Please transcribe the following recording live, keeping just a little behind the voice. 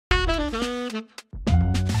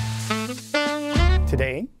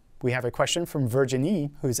Today, we have a question from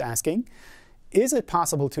Virginie, who's asking, is it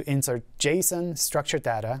possible to insert JSON structured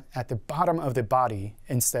data at the bottom of the body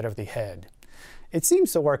instead of the head? It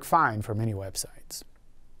seems to work fine for many websites.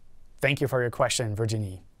 Thank you for your question,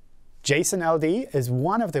 Virginie. JSON-LD is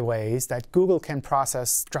one of the ways that Google can process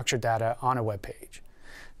structured data on a web page.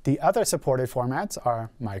 The other supported formats are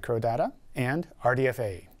Microdata and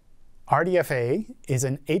RDFa. RDFa is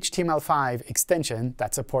an HTML5 extension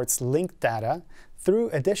that supports linked data through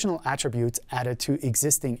additional attributes added to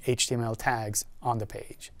existing HTML tags on the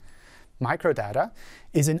page. Microdata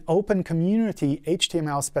is an open community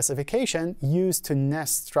HTML specification used to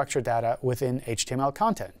nest structured data within HTML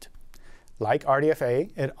content. Like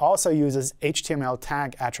RDFa, it also uses HTML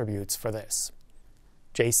tag attributes for this.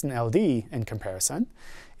 JSON-LD, in comparison,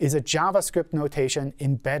 is a JavaScript notation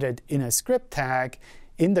embedded in a script tag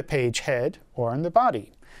in the page head or in the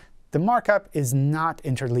body. The markup is not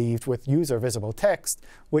interleaved with user-visible text,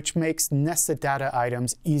 which makes nested data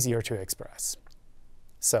items easier to express.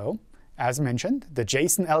 So, as mentioned, the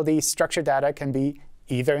JSON-LD structured data can be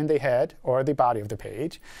either in the head or the body of the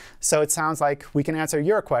page. So it sounds like we can answer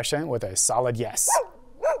your question with a solid yes.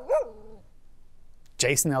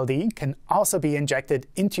 JSON-LD can also be injected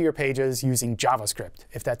into your pages using JavaScript,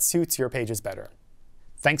 if that suits your pages better.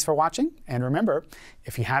 Thanks for watching. And remember,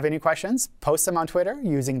 if you have any questions, post them on Twitter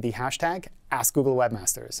using the hashtag Ask Google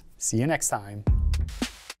Webmasters. See you next time.